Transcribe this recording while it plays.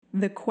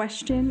The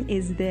question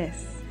is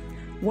this: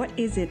 what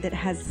is it that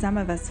has some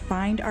of us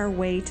find our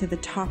way to the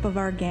top of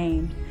our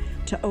game,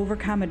 to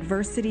overcome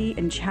adversity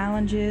and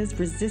challenges,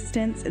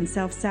 resistance and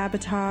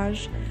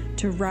self-sabotage,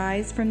 to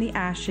rise from the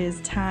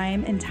ashes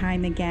time and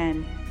time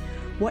again?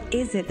 What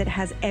is it that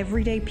has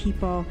everyday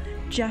people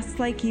just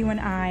like you and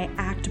I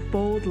act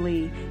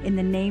boldly in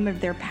the name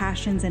of their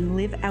passions and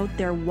live out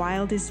their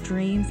wildest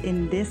dreams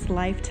in this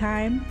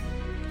lifetime?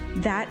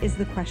 That is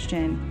the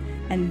question,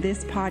 and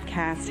this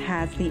podcast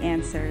has the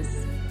answers.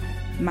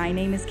 My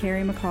name is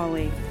Carrie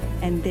McCauley,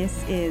 and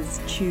this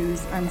is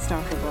Choose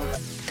Unstoppable.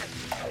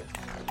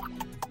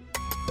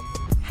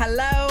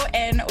 Hello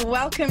and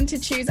welcome to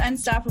Choose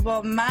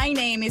Unstoppable. My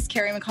name is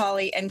Carrie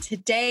McCauley, and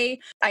today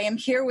I am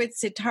here with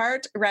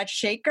Siddharth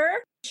Rajshekar.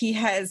 He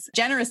has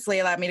generously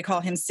allowed me to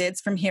call him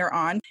Sids from here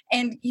on.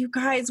 And you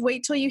guys,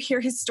 wait till you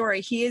hear his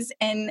story. He is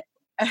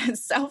a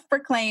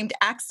self-proclaimed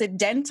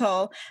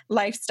accidental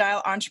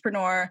lifestyle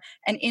entrepreneur,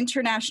 an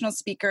international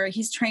speaker.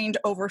 He's trained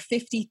over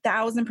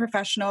 50,000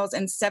 professionals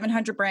and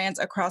 700 brands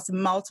across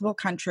multiple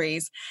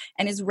countries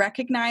and is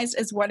recognized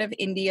as one of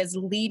India's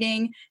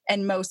leading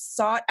and most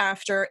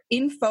sought-after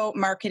info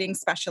marketing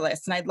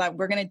specialists. And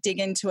we're going to dig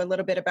into a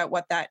little bit about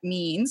what that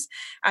means.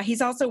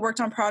 He's also worked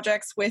on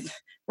projects with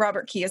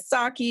Robert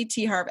Kiyosaki,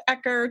 T. Harv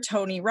Eker,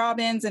 Tony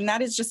Robbins, and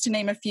that is just to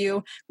name a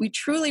few. We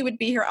truly would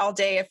be here all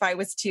day if I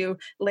was to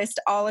list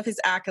all of his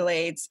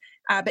accolades.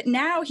 But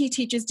now he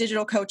teaches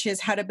digital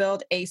coaches how to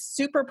build a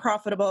super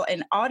profitable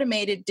and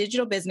automated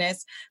digital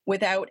business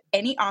without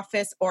any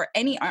office or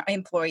any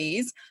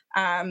employees.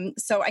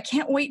 So I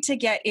can't wait to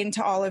get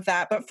into all of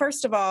that. But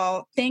first of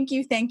all, thank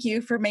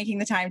you for making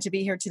the time to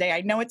be here today. I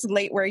know it's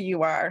late where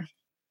you are.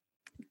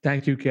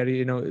 Thank you,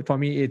 Carrie. For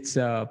me,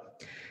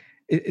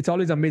 it's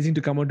always amazing to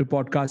come on to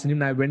podcasts. And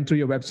even I went through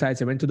your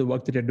websites, I went through the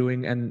work that you're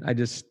doing, and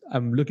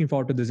I'm looking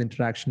forward to this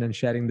interaction and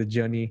sharing the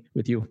journey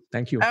with you.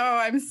 Thank you. Oh,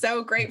 I'm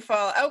so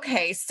grateful.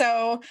 Okay.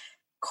 So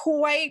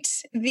quite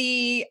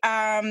the,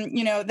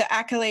 the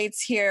accolades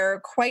here,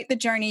 quite the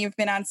journey you've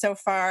been on so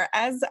far.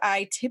 As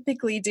I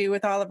typically do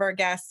with all of our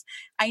guests,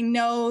 I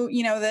know,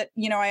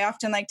 I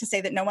often like to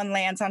say that no one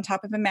lands on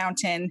top of a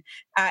mountain.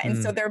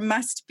 And so there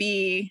must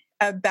be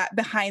a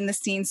behind the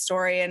scenes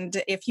story.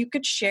 And if you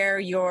could share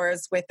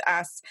yours with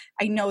us,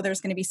 I know there's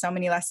going to be so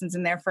many lessons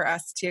in there for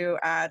us to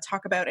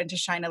talk about and to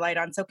shine a light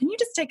on. So can you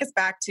just take us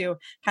back to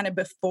kind of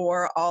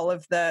before all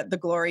of the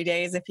glory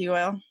days, if you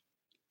will?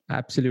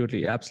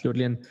 Absolutely.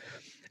 And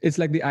it's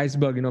like the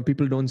iceberg,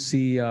 people don't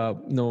see,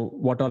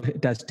 what all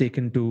it has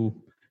taken to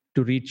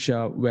reach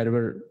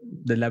wherever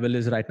the level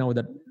is right now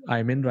that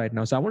I'm in right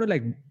now. So I want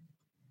to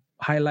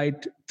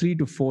highlight 3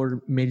 to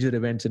 4 major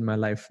events in my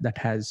life that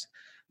has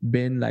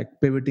been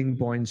pivoting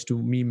points to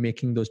me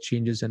making those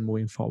changes and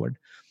moving forward.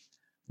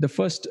 The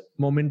first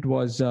moment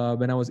was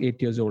when I was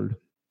 8 years old.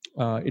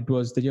 It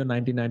was the year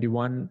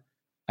 1991.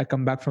 I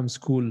come back from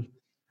school.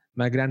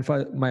 My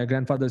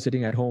grandfather is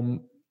sitting at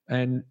home,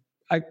 and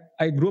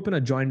I grew up in a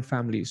joint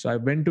family. So I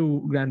went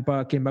to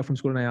Grandpa, came back from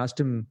school, and I asked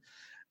him,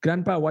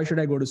 "Grandpa, why should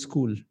I go to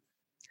school?"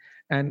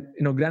 And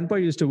Grandpa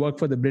used to work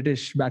for the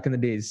British back in the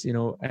days,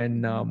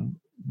 and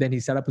then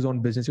he set up his own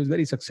business. He was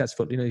very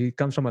successful. He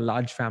comes from a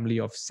large family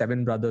of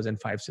 7 brothers and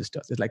 5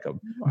 sisters. It's like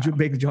a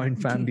big joint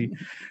family.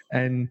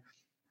 And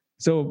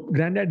so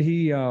Granddad,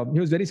 he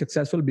was very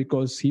successful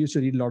because he used to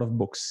read a lot of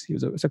books. He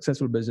was a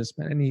successful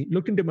businessman. And he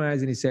looked into my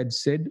eyes and he said,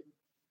 "Sid,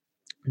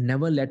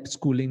 never let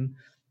schooling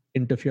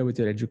interfere with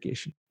your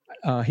education."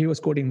 He was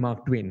quoting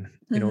Mark Twain,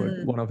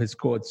 one of his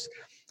quotes.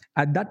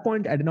 At that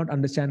point, I did not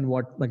understand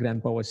what my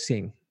grandpa was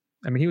saying.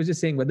 I mean, he was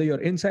just saying, whether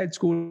you're inside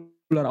school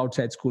or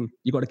outside school,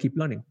 you got to keep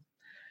learning.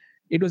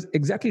 It was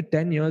exactly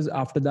 10 years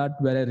after that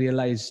where I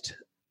realized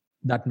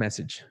that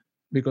message,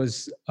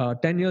 because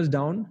 10 years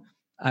down,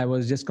 I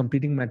was just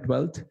completing my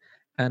 12th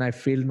and I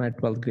failed my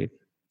 12th grade.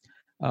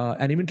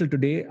 And even till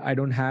today,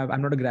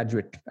 I'm not a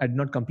graduate. I did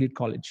not complete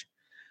college.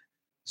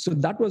 So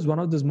that was one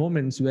of those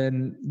moments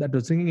when that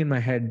was ringing in my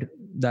head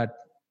that,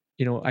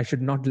 I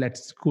should not let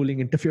schooling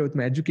interfere with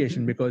my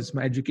education, because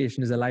my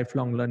education is a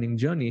lifelong learning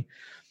journey.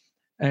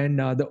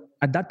 And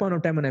at that point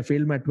of time, when I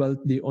failed my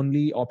 12th, the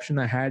only option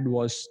I had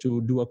was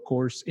to do a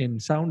course in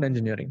sound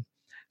engineering.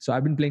 So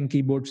I've been playing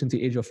keyboard since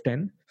the age of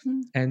 10.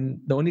 And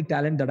the only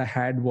talent that I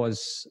had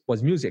was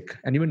music.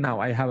 And even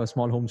now, I have a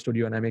small home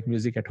studio and I make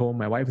music at home.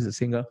 My wife is a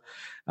singer.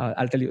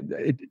 I'll tell you,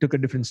 it took a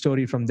different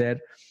story from there.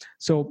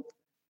 So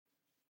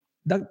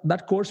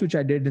that course which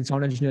I did in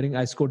sound engineering,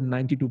 I scored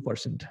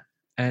 92%.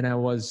 And I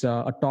was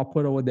a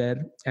topper over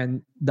there.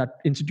 And that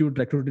institute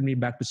recruited me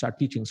back to start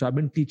teaching. So I've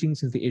been teaching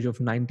since the age of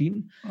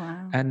 19.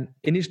 Wow. And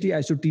initially, I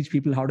used to teach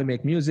people how to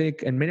make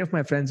music. And many of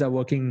my friends are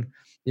working,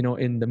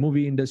 in the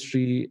movie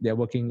industry. They're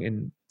working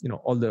in,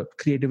 all the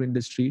creative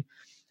industry.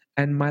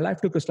 And my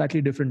life took a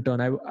slightly different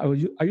turn.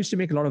 I used to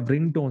make a lot of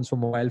ringtones for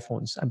mobile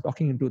phones. I'm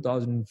talking in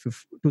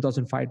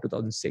 2005,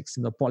 2006,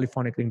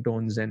 polyphonic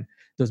ringtones and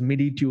those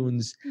MIDI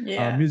tunes,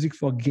 music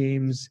for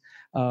games.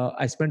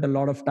 I spent a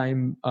lot of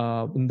time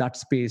in that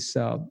space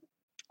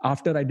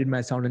after I did my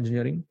sound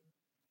engineering.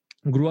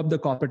 Grew up the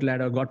corporate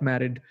ladder, got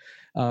married,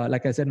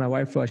 Like I said, my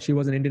wife, she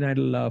was an Indian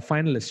Idol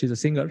finalist. She's a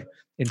singer.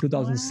 In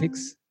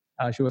 2006,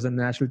 she was on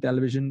national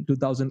television.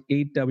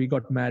 2008, we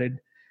got married.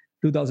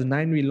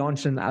 2009, we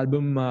launched an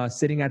album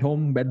sitting at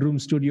home, bedroom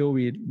studio.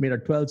 We made a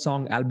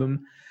 12-song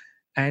album,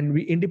 and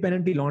we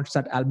independently launched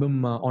that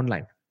album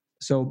online.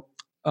 So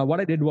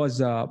what I did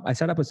was I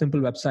set up a simple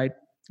website,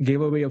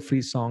 gave away a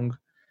free song,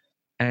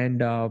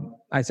 and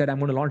I said I'm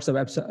going to launch the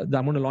website.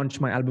 I'm going to launch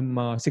my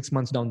album 6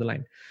 months down the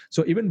line.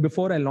 So even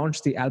before I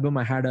launched the album,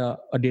 I had a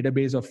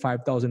database of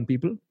 5,000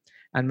 people.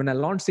 And when I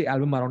launched the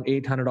album, around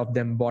 800 of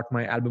them bought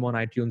my album on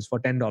iTunes for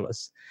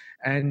 $10.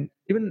 And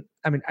even,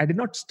 I did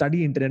not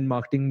study internet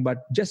marketing,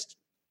 but just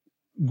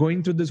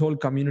going through this whole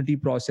community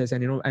process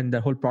and the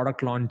whole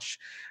product launch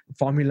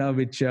formula,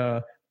 which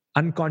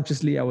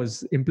unconsciously I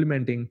was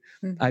implementing,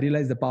 I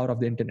realized the power of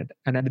the internet.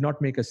 And I did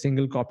not make a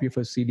single copy of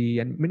a CD.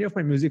 And many of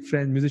my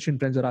musician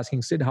friends are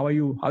asking, Sid, how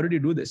did you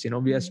do this?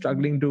 We are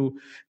struggling to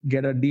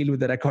get a deal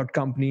with a record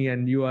company,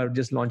 and you are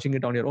just launching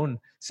it on your own,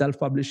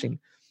 self-publishing.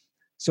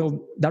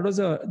 So that was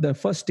the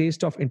first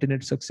taste of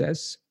internet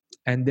success.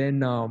 And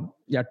then,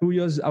 2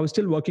 years, I was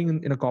still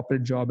working in a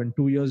corporate job, and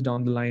 2 years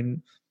down the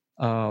line,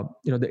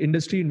 the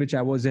industry in which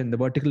I was in, the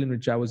vertical in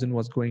which I was in,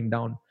 was going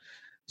down.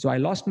 So I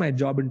lost my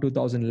job in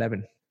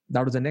 2011.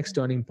 That was the next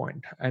turning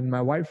point. And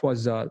my wife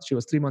was, she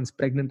was 3 months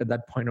pregnant at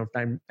that point of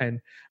time. And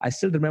I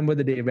still remember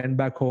the day I went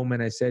back home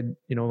and I said,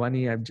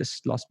 Vani, I've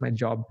just lost my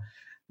job.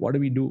 What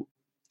do we do?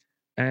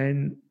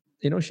 And,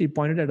 she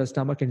pointed at her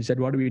stomach and she said,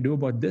 what do we do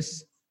about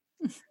this?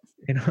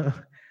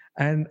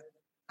 And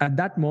at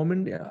that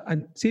moment,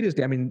 and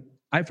seriously,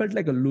 I felt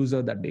like a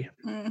loser that day.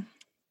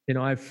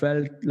 I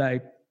felt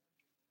like,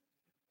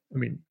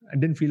 I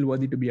didn't feel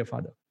worthy to be a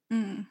father.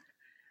 And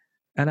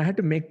I had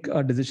to make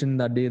a decision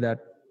that day that,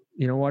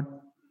 you know what,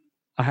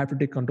 I have to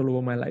take control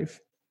over my life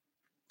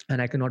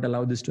and I cannot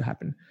allow this to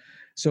happen.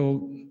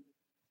 So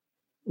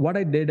what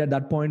I did at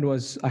that point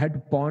was I had to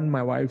pawn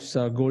my wife's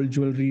gold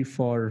jewelry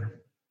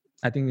for,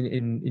 I think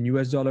in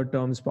US dollar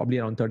terms, probably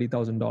around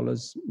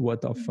 $30,000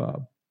 worth of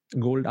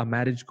gold, a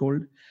marriage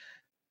gold.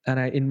 And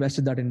I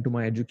invested that into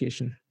my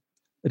education,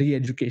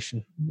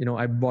 re-education.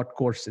 I bought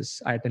courses,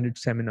 I attended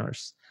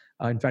seminars.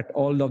 In fact,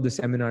 all of the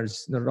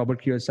seminars,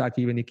 Robert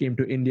Kiyosaki, when he came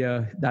to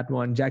India, that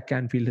one, Jack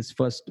Canfield, his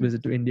first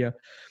visit to India.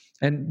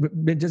 And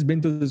we've just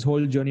been through this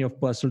whole journey of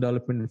personal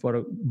development for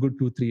a good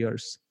 2-3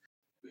 years.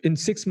 In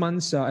 6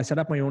 months, I set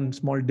up my own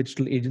small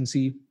digital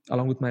agency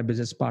along with my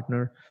business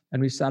partner,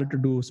 and we started to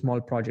do small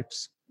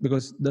projects.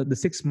 Because the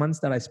 6 months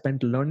that I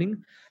spent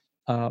learning,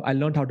 I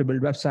learned how to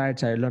build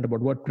websites. I learned about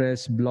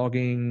WordPress,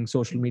 blogging,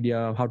 social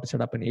media, how to set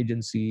up an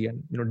agency,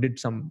 and did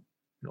some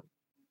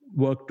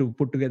work to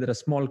put together a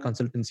small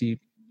consultancy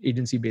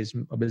agency-based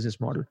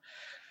business model.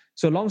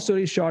 So long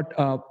story short,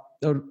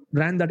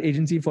 ran that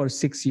agency for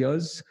 6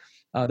 years.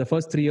 The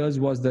first 3 years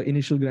was the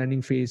initial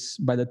grinding phase.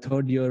 By the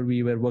third year,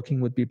 we were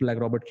working with people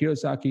like Robert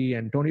Kiyosaki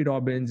and Tony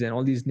Robbins and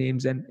all these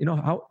names. And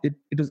how it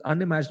was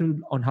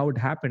unimaginable on how it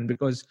happened,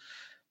 because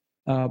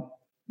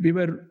we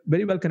were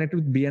very well connected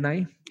with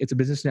BNI. It's a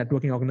business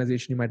networking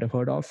organization you might have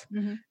heard of.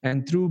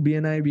 And through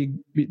BNI,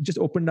 we just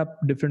opened up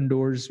different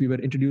doors. We were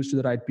introduced to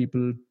the right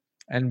people.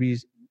 And we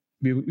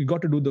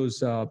got to do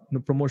those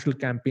promotional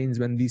campaigns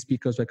when these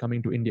speakers were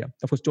coming to India.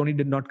 Of course, Tony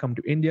did not come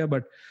to India,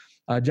 but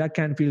Jack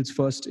Canfield's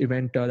first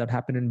event that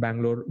happened in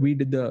Bangalore, we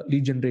did the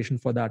lead generation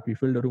for that. We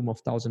filled a room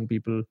of 1,000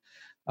 people.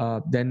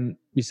 Then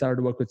we started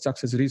to work with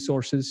Success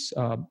Resources.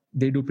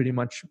 They do pretty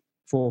much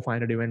 400 or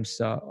 500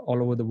 events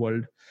all over the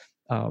world,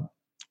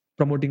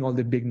 promoting all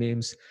the big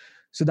names.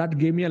 So that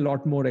gave me a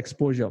lot more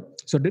exposure.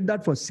 So did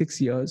that for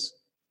 6 years.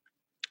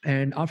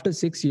 And after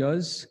 6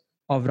 years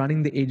of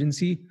running the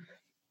agency,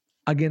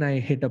 again, I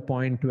hit a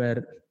point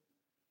where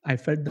I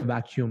felt the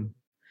vacuum,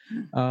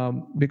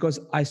 because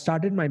I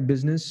started my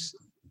business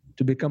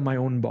to become my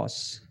own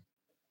boss.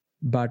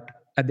 But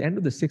at the end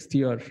of the 6th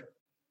year,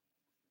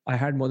 I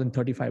had more than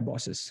 35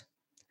 bosses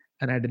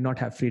and I did not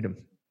have freedom.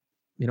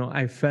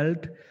 I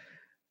felt,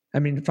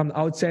 from the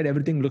outside,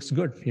 everything looks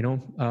good,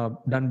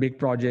 done big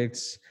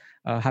projects,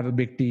 have a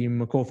big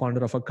team, a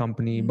co-founder of a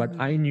company. But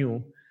I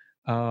knew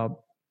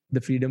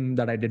the freedom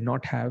that I did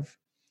not have.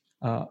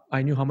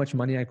 I knew how much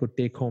money I could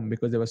take home,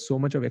 because there was so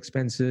much of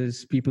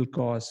expenses, people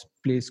costs,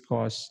 place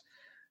costs.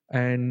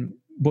 And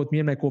both me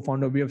and my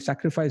co-founder, we have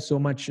sacrificed so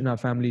much in our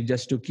family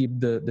just to keep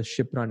the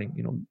ship running.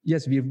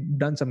 Yes, we've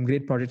done some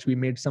great projects. We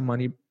made some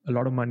money, a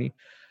lot of money.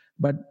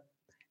 But,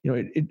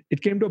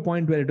 it came to a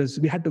point where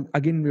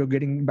we were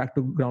getting back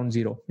to ground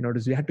zero.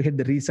 We had to hit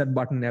the reset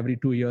button every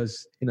 2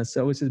 years in a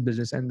services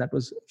business. And that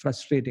was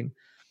frustrating.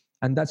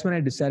 And that's when I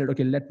decided,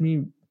 okay, let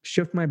me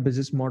shift my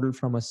business model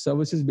from a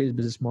services-based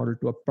business model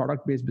to a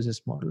product-based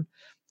business model.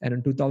 And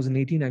in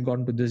 2018, I got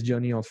into this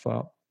journey of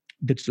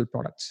digital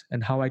products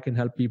and how I can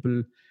help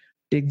people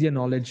take their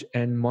knowledge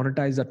and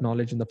monetize that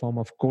knowledge in the form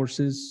of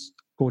courses,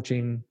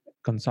 coaching,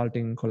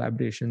 consulting,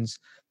 collaborations.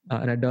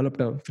 And I developed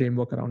a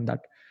framework around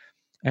that.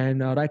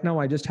 And right now,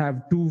 I just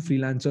have 2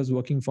 freelancers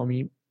working for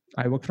me.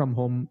 I work from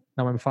home.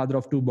 Now I'm a father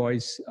of 2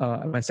 boys.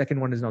 My second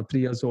one is now 3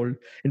 years old.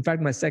 In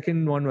fact, my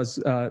second one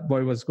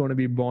boy was going to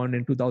be born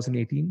in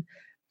 2018.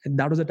 And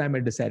that was the time I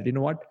decided, you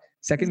know what?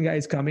 Second guy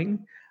is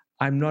coming.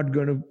 I'm not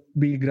going to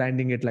be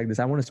grinding it like this.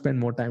 I want to spend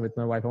more time with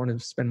my wife. I want to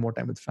spend more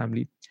time with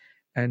family.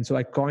 And so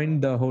I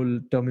coined the whole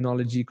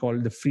terminology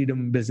called the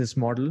freedom business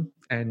model,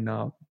 and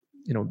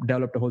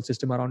developed a whole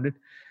system around it.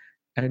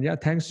 And yeah,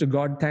 thanks to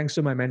God, thanks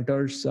to my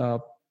mentors.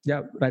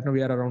 Right now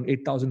we are around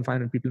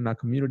 8,500 people in our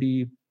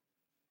community.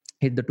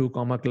 Hit the 2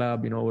 Comma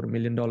Club, over $1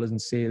 million in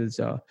sales,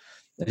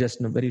 just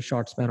in a very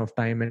short span of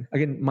time. And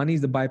again, money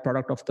is the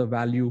byproduct of the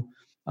value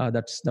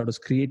that was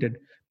created.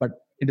 But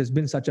it has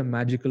been such a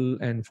magical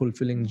and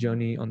fulfilling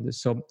journey on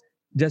this. So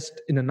just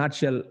in a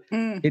nutshell,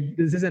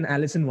 this is an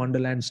Alice in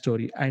Wonderland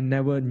story. I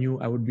never knew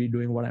I would be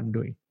doing what I'm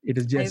doing. It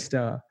is just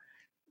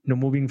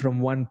moving from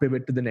one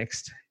pivot to the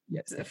next.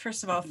 Yes.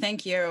 First of all,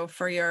 thank you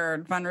for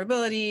your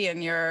vulnerability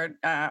and your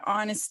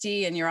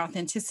honesty and your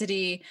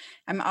authenticity.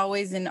 I'm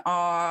always in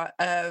awe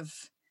of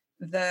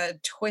the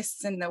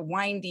twists and the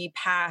windy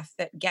path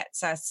that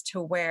gets us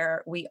to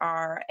where we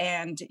are.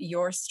 And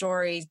your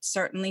story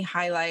certainly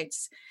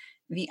highlights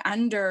the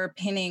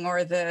underpinning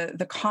or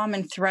the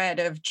common thread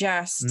of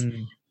just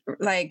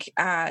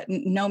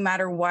no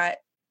matter what,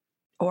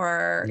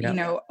 or,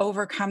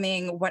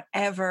 overcoming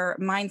whatever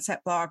mindset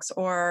blocks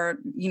or,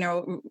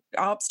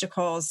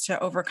 obstacles to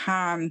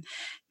overcome,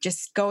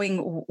 just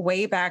going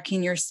way back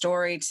in your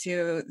story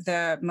to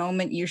the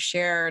moment you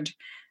shared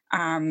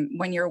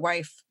when your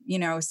wife,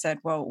 said,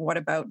 well, what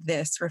about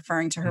this,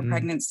 referring to her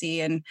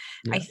pregnancy. And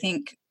I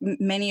think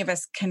many of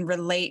us can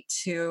relate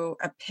to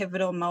a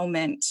pivotal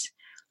moment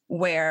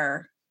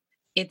where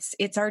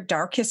it's our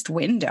darkest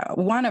window,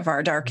 one of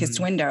our darkest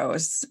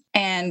windows.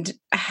 And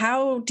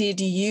how did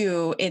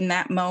you, in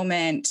that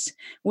moment,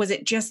 was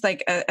it just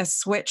like a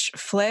switch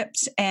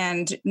flipped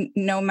and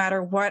no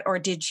matter what,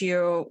 or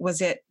was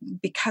it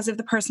because of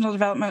the personal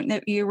development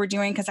that you were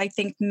doing? Because I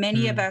think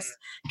many of us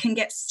can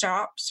get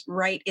stopped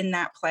right in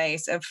that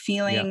place of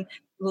feeling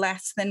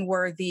less than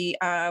worthy,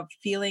 of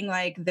feeling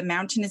like the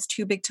mountain is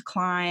too big to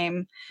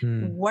climb.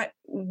 What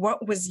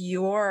was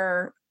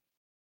your...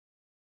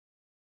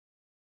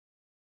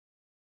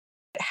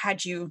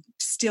 had you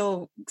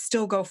still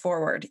go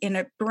forward in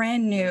a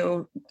brand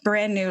new,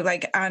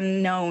 like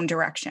unknown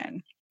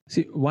direction?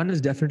 See, one is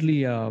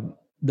definitely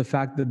the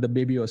fact that the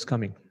baby was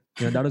coming.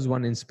 That was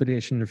one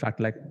inspiration. In fact,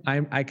 like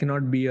I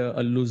cannot be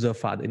a loser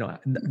father.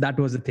 That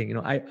was the thing.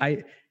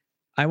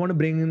 I want to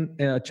bring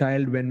in a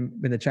child when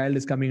the child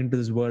is coming into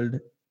this world.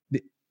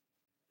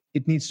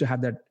 It needs to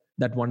have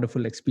that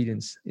wonderful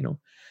experience.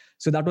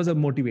 So that was a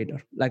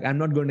motivator. Like, I'm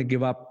not going to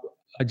give up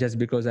just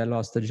because I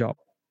lost the job.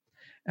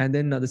 And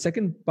then the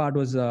second part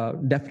was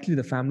definitely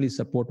the family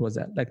support was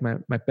there. Like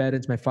my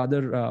parents, my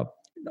father,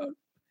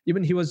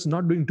 even he was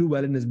not doing too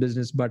well in his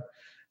business, but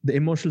the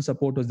emotional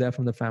support was there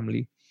from the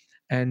family.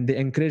 And they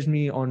encouraged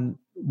me on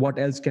what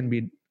else can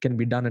be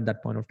done at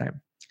that point of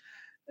time.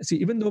 See,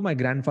 even though my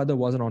grandfather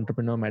was an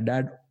entrepreneur, my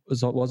dad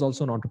was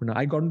also an entrepreneur.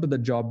 I got into the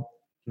job,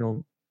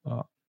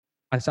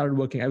 I started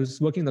working. I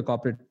was working in the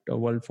corporate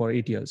world for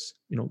 8 years.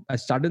 I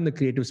started in the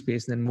creative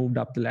space and then moved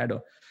up the ladder.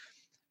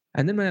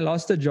 And then when I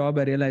lost the job,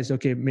 I realized,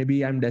 okay,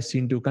 maybe I'm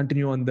destined to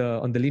continue on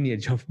the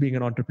lineage of being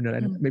an entrepreneur.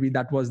 And maybe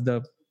that was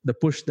the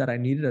push that I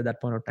needed at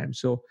that point of time.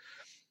 So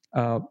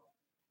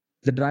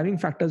the driving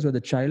factors were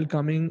the child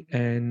coming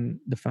and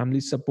the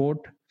family support,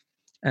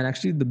 and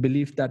actually the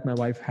belief that my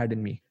wife had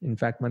in me. In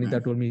fact,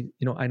 Manita told me,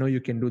 I know you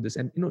can do this.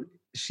 And,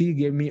 she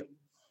gave me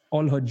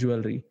all her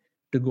jewelry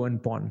to go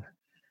and pawn.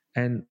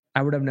 And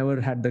I would have never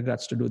had the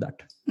guts to do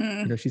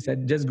that. She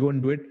said, just go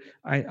and do it.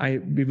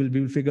 We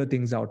will figure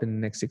things out in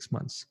the next 6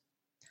 months.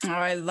 Oh,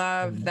 I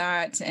love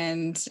that.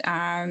 And,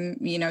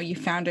 you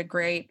found a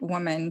great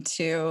woman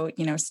to,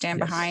 stand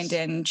behind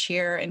and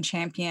cheer and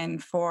champion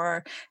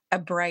for a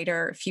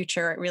brighter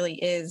future. It really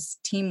is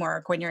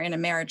teamwork when you're in a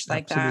marriage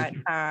like that.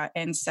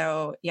 And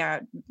so,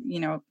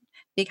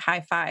 big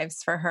high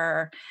fives for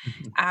her.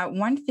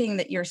 One thing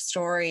that your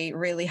story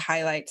really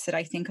highlights that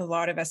I think a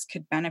lot of us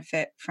could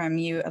benefit from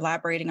you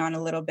elaborating on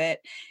a little bit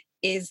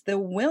is the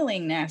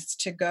willingness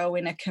to go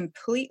in a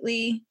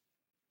completely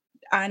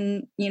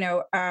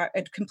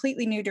a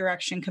completely new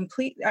direction,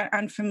 complete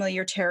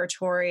unfamiliar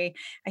territory.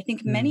 I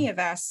think many of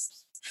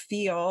us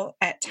feel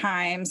at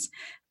times,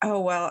 oh,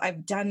 well,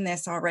 I've done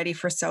this already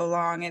for so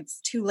long.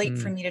 It's too late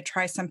for me to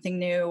try something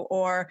new,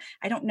 or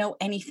I don't know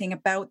anything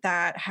about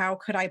that. How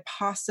could I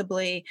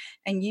possibly?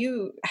 And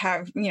you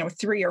have,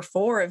 3 or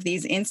 4 of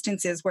these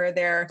instances where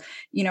they're,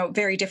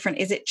 very different.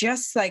 Is it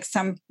just like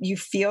you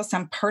feel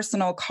some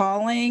personal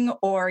calling,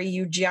 or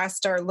you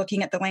just are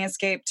looking at the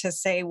landscape to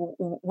say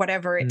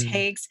whatever it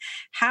takes?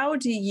 How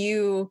do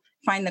you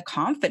find the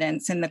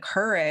confidence and the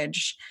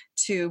courage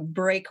to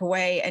break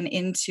away and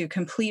into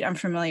complete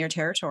unfamiliar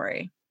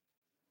territory?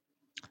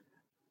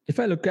 If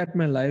I look at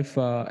my life,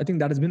 I think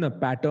that has been a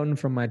pattern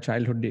from my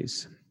childhood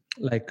days.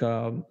 Like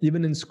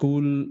even in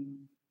school,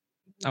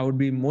 I would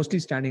be mostly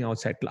standing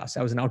outside class.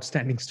 I was an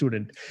outstanding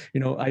student.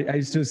 I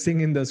used to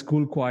sing in the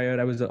school choir.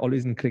 I was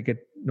always in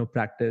cricket,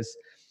 practice.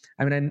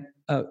 I mean,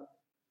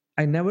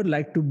 I never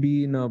liked to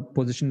be in a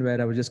position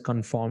where I was just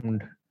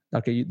conformed.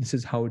 Okay, this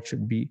is how it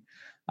should be.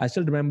 I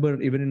still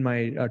remember even in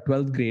my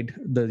 12th grade,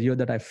 the year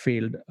that I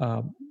failed,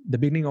 the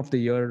beginning of the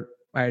year,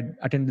 I had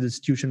attended this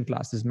tuition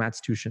class, this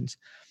maths tuitions.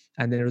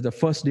 And then it was the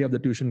first day of the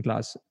tuition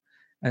class.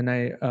 And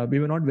we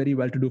were not very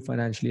well to do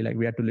financially. Like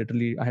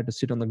I had to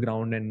sit on the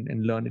ground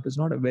and learn. It was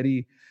not a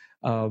very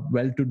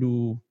well to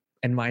do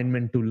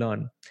environment to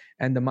learn.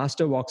 And the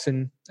master walks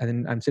in, and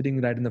then I'm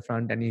sitting right in the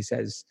front, and he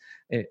says,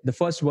 the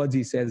first words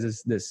he says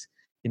is this,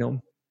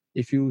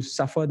 if you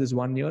suffer this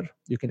 1 year,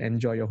 you can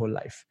enjoy your whole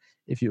life.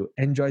 If you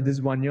enjoy this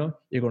 1 year,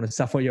 you're going to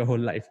suffer your whole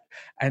life.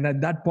 And at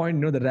that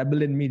point, the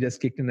rebel in me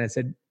just kicked in. I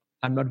said,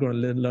 I'm not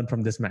going to learn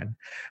from this man.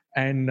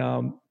 And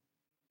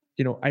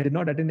I did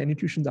not attend any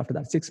tuitions after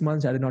that. 6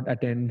 months, I did not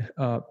attend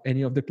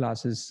any of the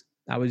classes.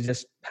 I was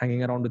just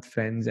hanging around with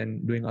friends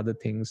and doing other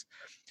things.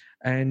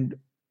 And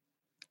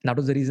that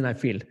was the reason I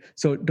failed.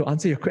 So to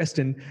answer your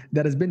question,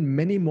 there has been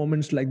many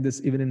moments like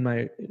this, even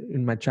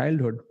in my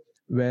childhood,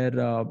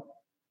 where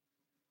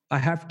I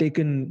have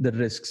taken the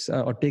risks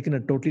or taken a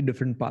totally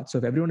different path. So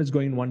if everyone is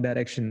going in one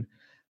direction,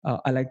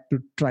 I like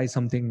to try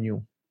something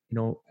new.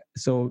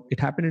 So it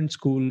happened in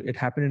school, it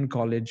happened in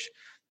college.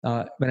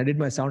 When I did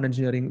my sound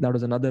engineering, that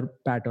was another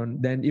pattern.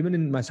 Then even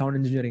in my sound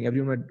engineering,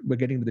 everyone were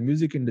getting into the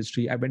music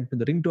industry. I went to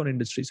the ringtone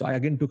industry. So I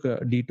again took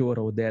a detour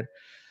over there.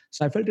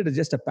 So I felt it is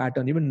just a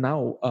pattern. Even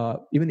now,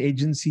 even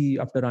agency,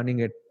 after running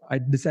it, I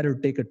decided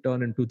to take a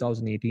turn in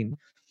 2018.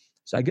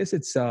 So I guess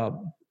it's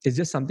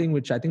just something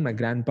which I think my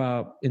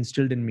grandpa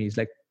instilled in me. Is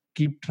like,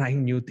 keep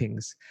trying new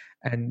things,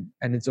 and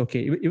it's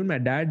okay. Even my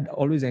dad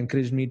always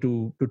encouraged me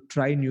to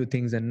try new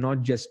things and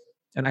not just.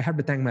 And I have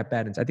to thank my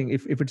parents. I think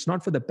if it's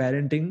not for the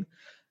parenting,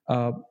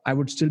 I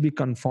would still be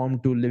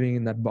conformed to living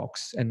in that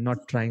box and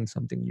not trying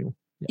something new.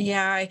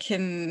 Yeah, I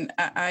can,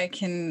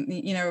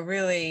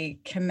 really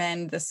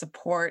commend the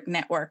support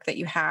network that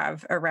you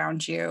have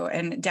around you,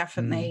 and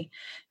definitely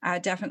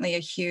a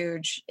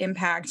huge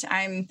impact.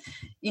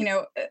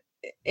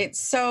 It's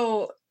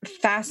so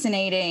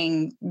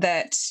fascinating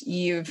that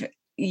you've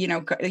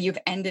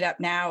ended up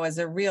now as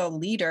a real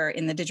leader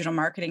in the digital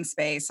marketing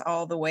space,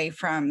 all the way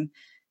from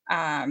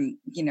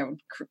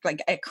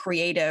like a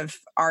creative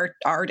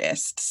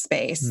artist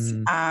space.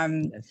 Yes.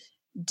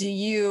 Do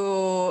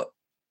you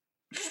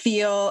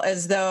feel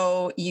as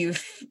though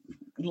you've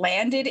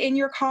landed in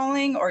your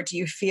calling, or do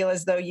you feel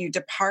as though you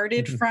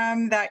departed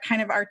from that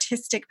kind of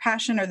artistic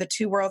passion, or the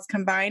two worlds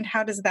combined?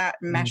 How does that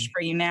mesh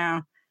for you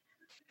now?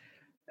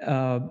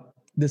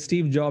 The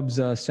Steve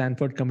Jobs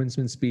Stanford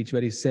commencement speech,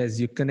 where he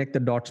says you connect the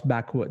dots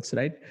backwards,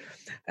 right?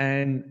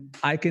 And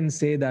I can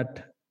say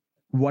that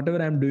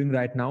whatever I'm doing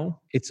right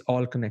now, it's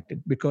all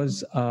connected,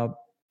 because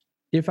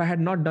if I had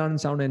not done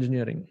sound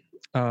engineering,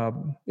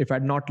 if I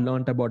had not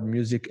learned about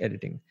music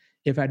editing,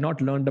 if I had not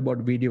learned about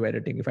video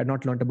editing, if I had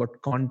not learned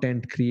about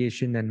content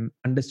creation and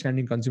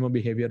understanding consumer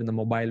behavior in the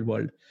mobile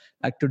world,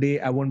 like today,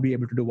 I won't be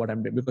able to do what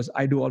I'm doing, because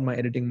I do all my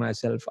editing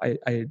myself.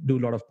 I do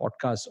a lot of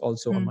podcasts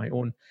also on my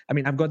own. I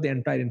mean, I've got the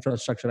entire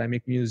infrastructure. I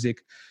make music.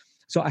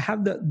 So I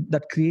have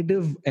that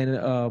creative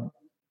and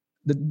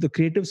the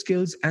creative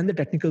skills and the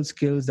technical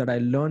skills that I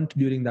learned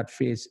during that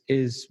phase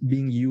is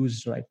being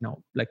used right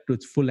now, like to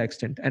its full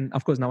extent. And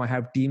of course, now I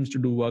have teams to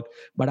do work,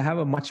 but I have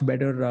a much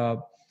better,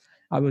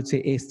 I would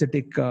say,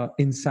 aesthetic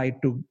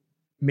insight to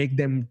make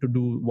them to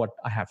do what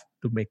I have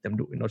to make them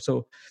do.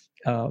 So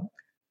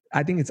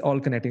I think it's all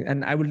connecting,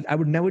 and I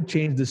would never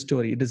change the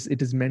story.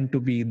 It is meant to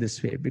be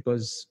this way,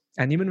 because,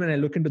 and even when I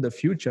look into the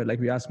future, like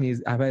you asked me,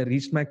 have I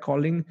reached my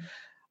calling?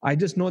 I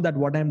just know that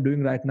what I'm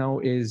doing right now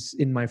is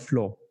in my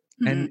flow.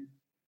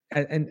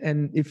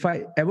 And if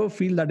I ever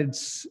feel that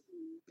it's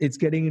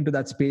getting into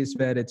that space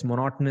where it's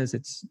monotonous,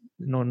 it's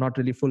not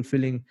really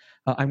fulfilling,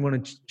 I'm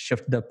going to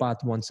shift the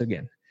path once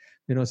again.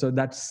 So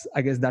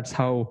I guess that's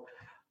how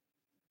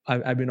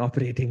I've been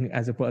operating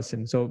as a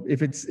person. So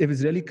if it's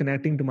really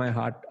connecting to my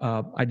heart,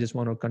 I just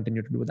want to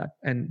continue to do that.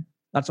 And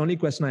that's the only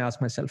question I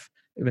ask myself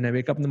when I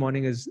wake up in the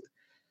morning is,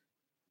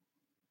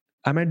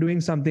 am I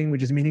doing something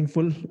which is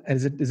meaningful?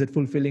 Is it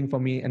fulfilling for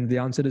me? And the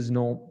answer is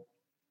no.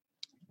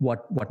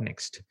 What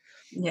next?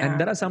 Yeah. And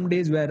there are some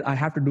days where I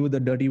have to do the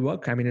dirty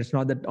work. I mean, it's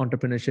not that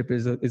entrepreneurship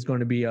is going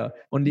to be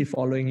only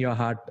following your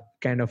heart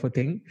kind of a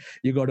thing.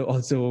 You got to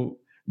also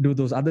do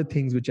those other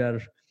things which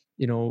are,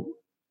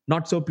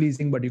 not so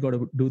pleasing, but you got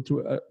to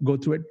go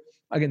through it.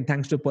 Again,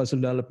 thanks to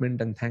personal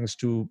development and thanks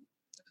to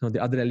the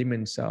other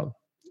elements. I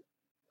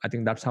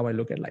think that's how I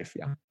look at life.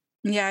 Yeah.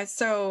 Yeah.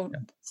 So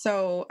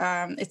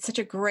it's such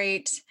a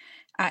great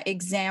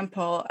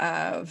example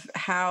of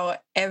how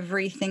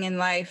everything in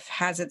life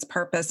has its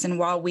purpose. And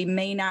while we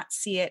may not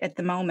see it at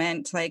the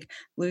moment, like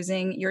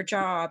losing your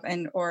job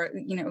or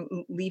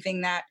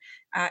leaving that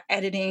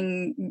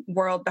editing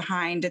world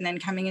behind and then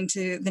coming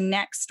into the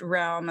next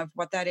realm of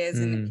what that is.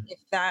 And if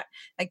that,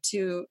 like,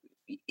 to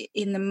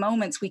in the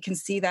moments we can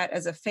see that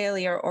as a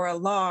failure or a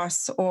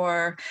loss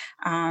or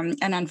an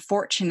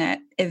unfortunate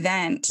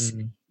event.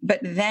 But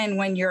then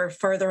when you're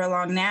further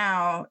along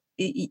now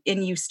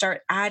and you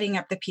start adding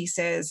up the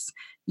pieces,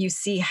 you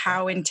see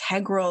how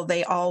integral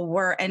they all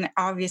were. And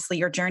obviously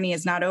your journey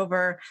is not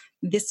over.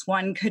 This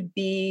one could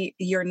be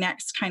your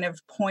next kind of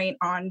point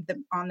on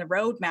the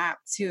roadmap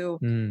to,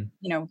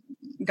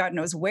 God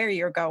knows where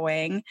you're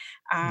going.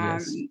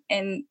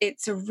 And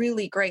it's a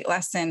really great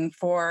lesson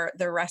for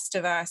the rest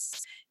of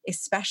us,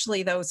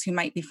 especially those who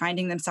might be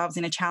finding themselves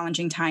in a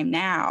challenging time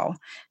now,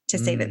 to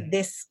say that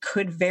this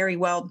could very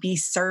well be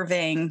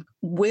serving,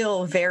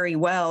 will very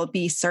well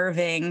be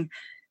serving,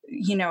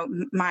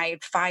 my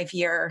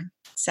 5-year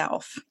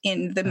self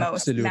in the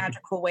most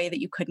magical way that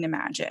you couldn't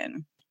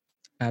imagine.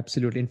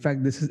 Absolutely. In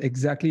fact, this is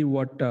exactly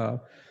what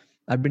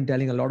I've been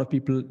telling a lot of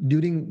people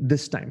during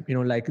this time.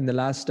 Like in the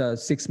last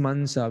 6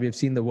 months, we've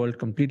seen the world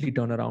completely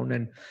turn around.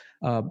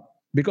 And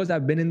because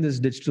I've been in this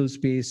digital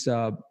space,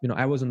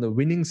 I was on the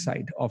winning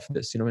side of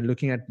this. When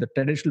looking at the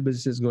traditional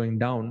businesses going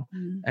down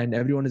and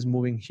everyone is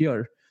moving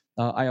here,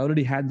 I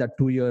already had that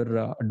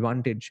 2-year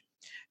advantage.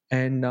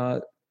 And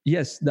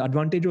yes, the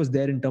advantage was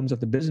there in terms of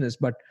the business,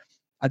 but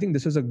I think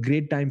this was a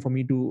great time for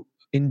me to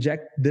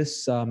inject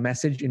this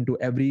message into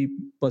every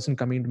person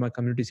coming into my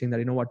community, saying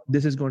that,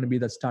 this is going to be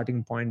the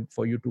starting point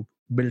for you to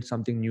build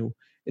something new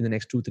in the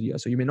next 2-3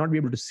 years. So you may not be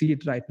able to see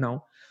it right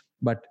now,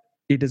 but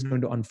it is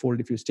going to unfold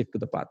if you stick to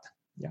the path.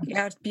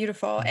 Yeah, it's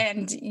beautiful.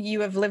 And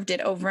you have lived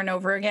it over and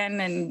over again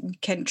and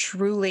can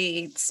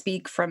truly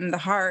speak from the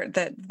heart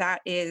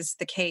that is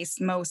the case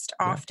most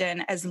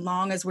often, as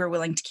long as we're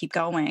willing to keep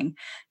going,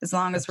 as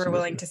long as we're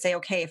willing to say,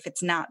 okay, if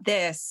it's not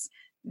this,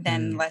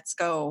 then let's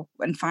go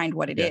and find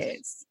what it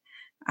is.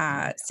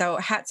 So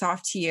hats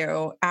off to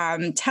you.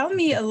 Tell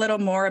me a little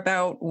more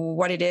about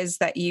what it is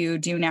that you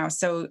do now.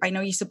 So I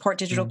know you support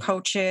digital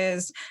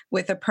coaches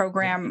with a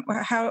program.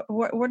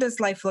 What does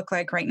life look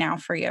like right now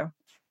for you?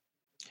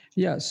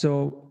 Yeah.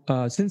 So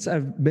since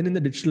I've been in the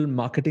digital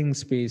marketing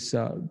space,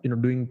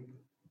 doing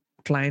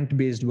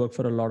client-based work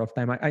for a lot of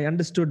time, I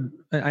understand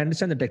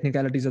the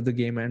technicalities of the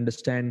game. I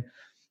understand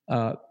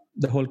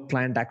the whole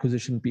client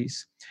acquisition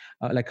piece,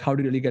 like how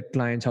do you really get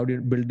clients, how do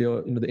you build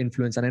your the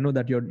influence. And I know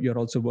that you're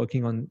also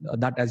working on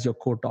that as your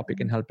core topic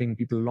and helping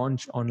people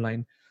launch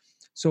online.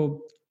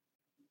 So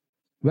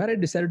where I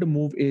decided to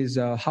move is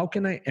how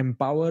can I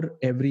empower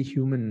every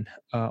human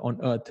on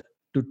earth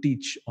to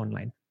teach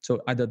online? So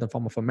either the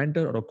form of a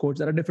mentor or a coach,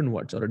 there are different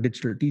words, or a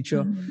digital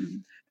teacher.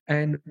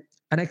 And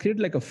I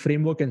created like a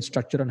framework and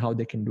structure on how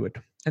they can do it.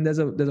 And there's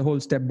a whole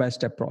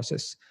step-by-step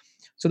process.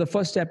 So the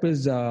first step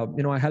is,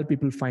 I help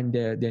people find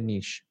their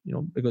niche,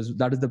 because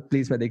that is the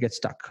place where they get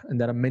stuck.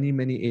 And there are many,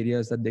 many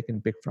areas that they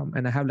can pick from.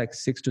 And I have like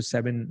 6 to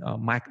 7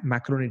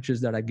 macro niches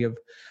that I give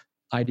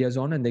ideas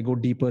on, and they go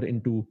deeper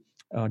into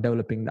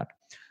developing that.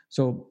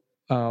 So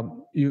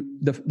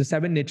the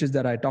 7 niches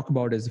that I talk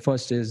about is, the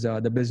first is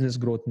the business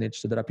growth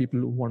niche. So there are people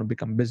who want to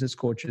become business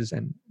coaches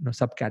and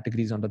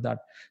subcategories under that.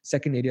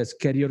 Second area is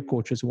career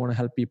coaches who want to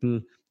help people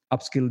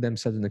upskill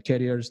themselves in the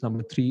careers.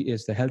 Number 3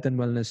 is the health and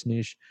wellness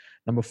niche.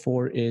 Number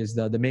 4 is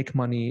the make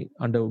money.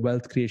 Under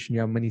wealth creation,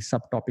 you have many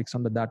subtopics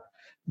under that.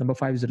 Number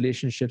 5 is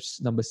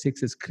relationships. Number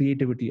 6 is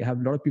creativity. I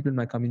have a lot of people in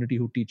my community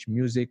who teach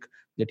music,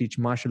 they teach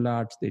martial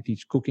arts, they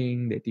teach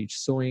cooking, they teach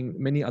sewing,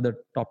 many other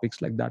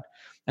topics like that.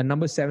 And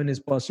number 7 is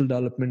personal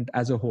development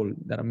as a whole.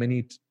 There are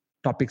many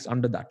topics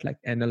under that, like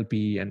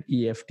NLP and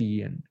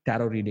EFT and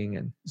tarot reading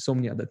and so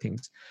many other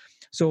things.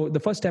 So the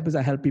first step is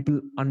I help people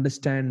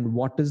understand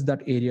what is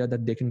that area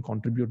that they can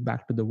contribute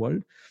back to the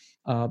world.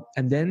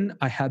 And then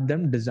I help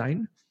them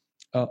design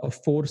a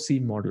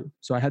 4C model.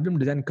 So I help them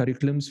design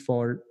curriculums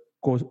for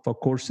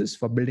courses,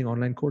 for building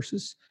online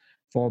courses,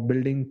 for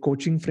building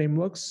coaching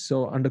frameworks.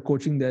 So under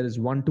coaching, there is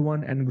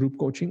one-to-one and group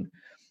coaching.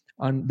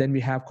 And then we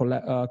have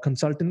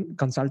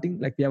consulting.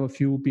 Like we have a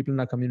few people in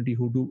our community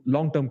who do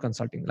long-term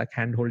consulting, like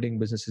hand-holding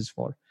businesses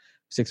for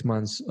 6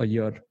 months, a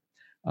year,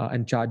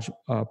 and charge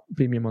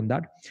premium on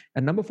that.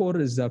 And number 4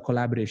 is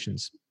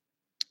collaborations.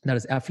 That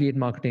is affiliate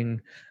marketing.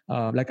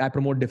 Like I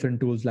promote different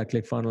tools like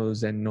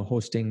ClickFunnels and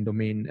hosting,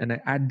 domain, and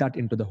I add that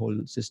into the whole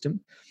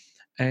system.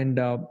 And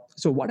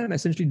so what I'm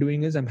essentially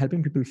doing is I'm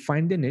helping people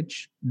find their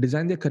niche,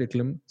 design their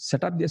curriculum,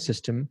 set up their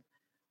system,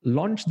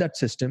 launch that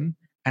system,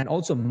 and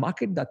also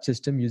market that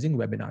system using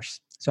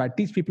webinars. So I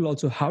teach people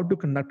also how to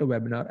conduct a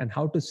webinar and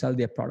how to sell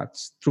their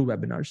products through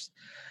webinars,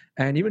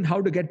 and even how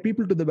to get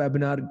people to the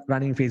webinar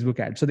running Facebook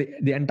ads. So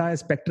the entire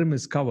spectrum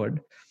is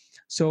covered.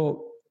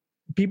 So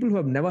people who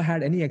have never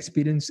had any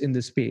experience in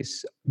this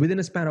space, within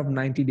a span of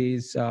 90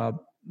 days,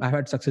 I've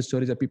had success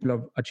stories that people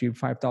have achieved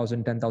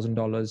 $5,000,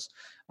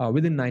 $10,000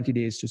 within 90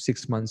 days to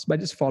 6 months by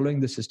just following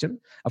the system.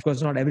 Of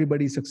course, not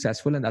everybody is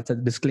successful, and that's a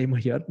disclaimer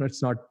here. No,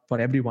 it's not for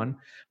everyone.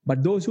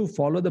 But those who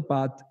follow the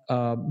path,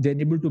 they're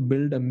able to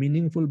build a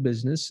meaningful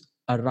business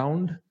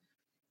around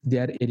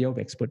their area of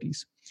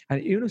expertise.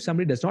 And even if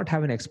somebody does not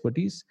have an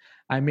expertise,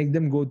 I make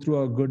them go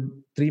through a good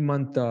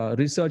 3-month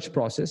research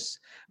process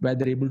where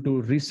they're able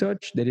to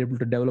research, they're able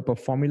to develop a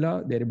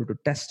formula, they're able to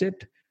test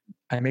it,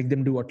 I make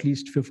them do at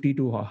least 50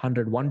 to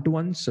 100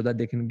 one-to-ones so that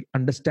they can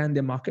understand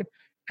their market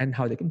and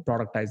how they can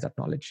productize that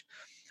knowledge.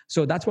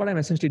 So that's what I'm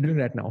essentially doing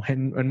right now.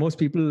 And when most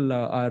people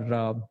are,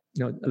 a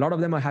lot of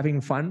them are having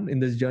fun in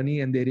this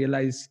journey, and they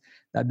realize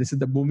that this is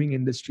the booming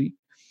industry.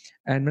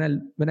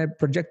 And when I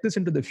project this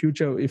into the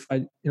future, if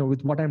I,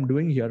 with what I'm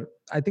doing here,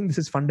 I think this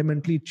is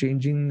fundamentally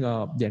changing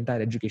the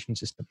entire education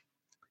system,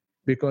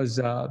 because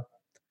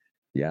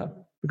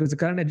because the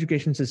current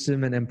education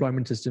system and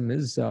employment system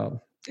is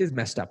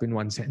messed up in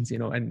one sense,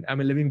 and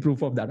I'm a living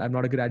proof of that. I'm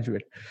not a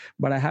graduate,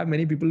 but I have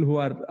many people who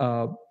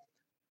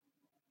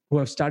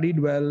have studied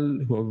well,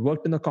 who have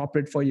worked in the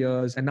corporate for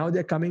years, and now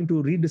they're coming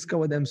to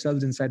rediscover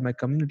themselves inside my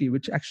community,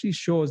 which actually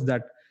shows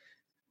that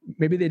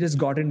maybe they just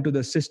got into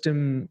the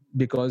system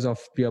because of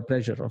peer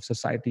pressure of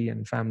society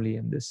and family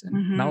and this.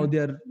 And now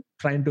they're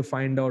trying to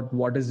find out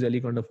what is really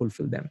going to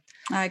fulfill them.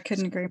 I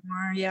couldn't agree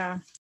more. Yeah.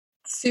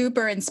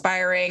 Super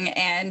inspiring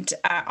and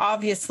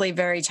obviously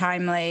very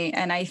timely.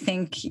 And I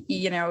think,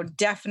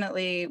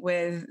 definitely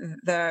with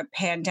the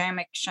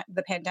pandemic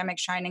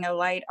shining a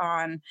light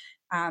on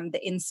the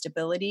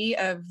instability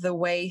of the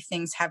way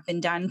things have been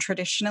done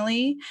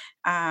traditionally.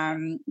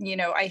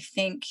 I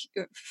think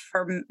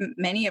for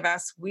many of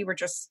us, we were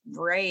just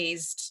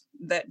raised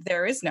that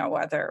there is no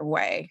other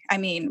way. I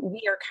mean,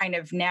 we are kind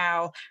of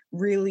now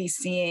really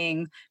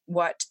seeing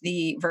what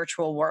the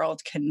virtual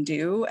world can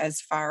do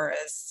as far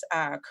as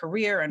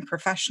career and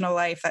professional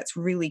life. That's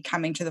really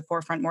coming to the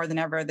forefront more than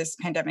ever. This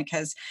pandemic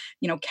has,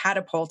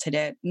 catapulted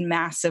it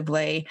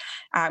massively,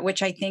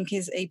 which I think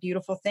is a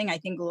beautiful thing. I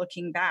think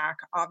looking back,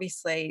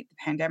 obviously the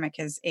pandemic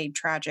is a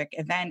tragic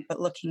event, but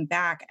looking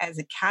back as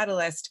a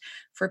catalyst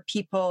for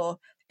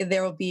people,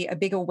 there will be a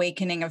big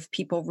awakening of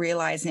people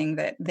realizing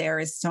that there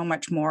is so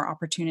much more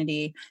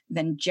opportunity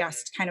than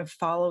just kind of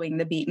following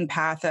the beaten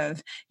path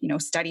of,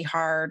 study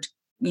hard,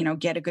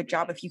 get a good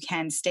job if you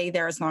can, stay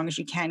there as long as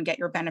you can, get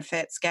your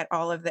benefits, get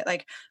all of it.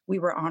 Like, we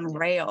were on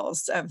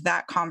rails of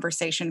that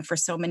conversation for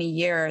so many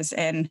years,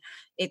 and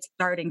it's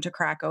starting to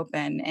crack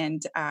open.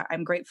 And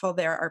I'm grateful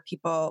there are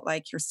people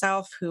like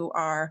yourself who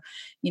are,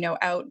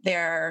 out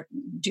there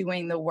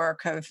doing the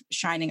work of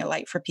shining a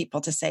light for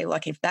people to say,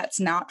 look, if that's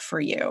not for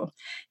you,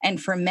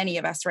 and for many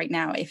of us right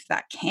now, if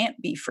that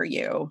can't be for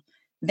you,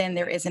 then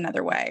there is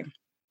another way.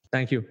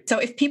 Thank you. So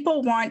if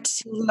people want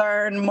to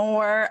learn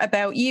more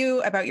about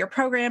you, about your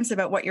programs,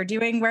 about what you're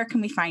doing, where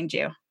can we find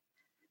you?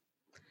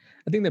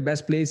 I think the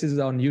best place is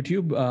on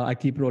YouTube. I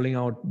keep rolling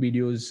out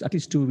videos, at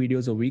least 2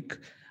 videos a week.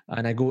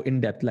 And I go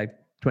in depth, like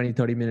 20,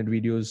 30-minute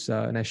videos.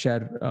 And I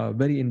share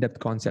very in-depth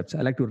concepts.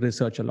 I like to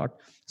research a lot.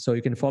 So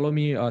you can follow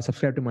me,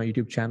 subscribe to my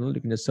YouTube channel.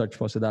 You can just search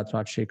for Siddharth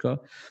Rajshekar.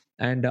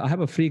 And I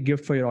have a free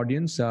gift for your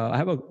audience. I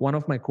have one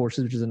of my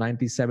courses, which is a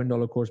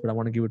 $97 course, but I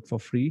want to give it for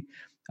free.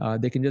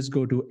 They can just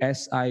go to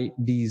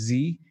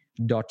sidz.co,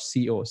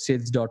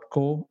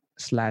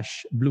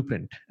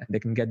 sids.co/blueprint, and they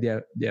can get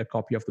their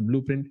copy of the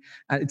blueprint.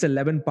 And it's an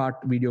 11-part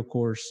video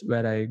course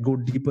where I go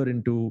deeper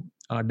into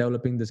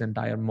developing this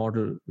entire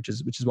model, which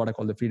is what I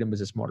call the Freedom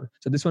Business Model.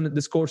 So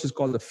this course is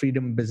called the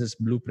Freedom Business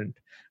Blueprint,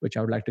 which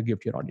I would like to give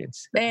to your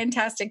audience.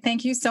 Fantastic.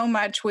 Thank you so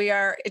much. We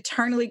are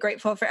eternally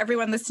grateful. For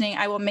everyone listening,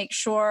 I will make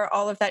sure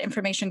all of that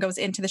information goes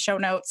into the show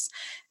notes.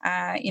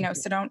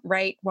 So don't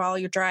write while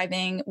you're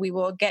driving. We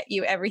will get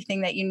you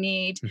everything that you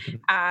need.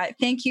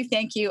 Thank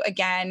you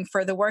again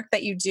for the work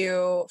that you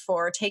do,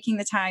 for taking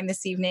the time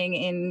this evening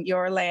in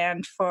your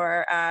land,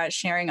 for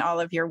sharing all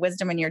of your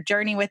wisdom and your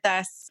journey with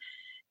us.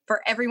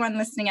 For everyone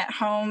listening at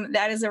home,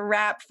 that is a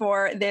wrap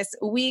for this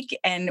week,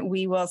 and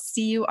we will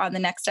see you on the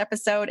next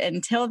episode.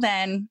 Until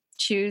then,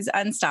 choose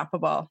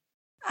unstoppable.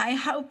 I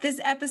hope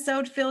this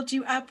episode filled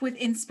you up with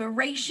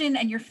inspiration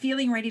and you're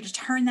feeling ready to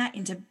turn that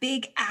into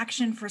big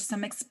action for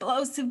some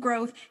explosive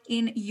growth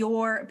in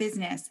your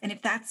business. And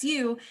if that's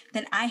you,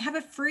 then I have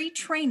a free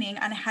training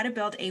on how to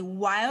build a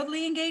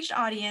wildly engaged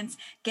audience,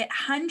 get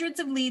hundreds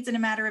of leads in a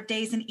matter of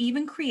days, and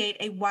even create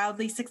a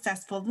wildly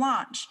successful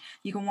launch.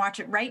 You can watch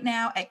it right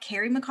now at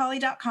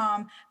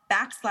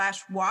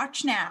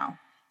carriemccauley.com/watch now.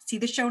 See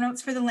the show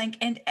notes for the link.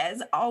 And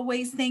as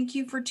always, thank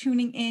you for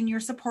tuning in. Your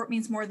support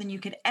means more than you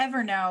could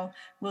ever know.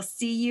 We'll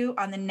see you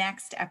on the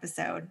next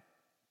episode.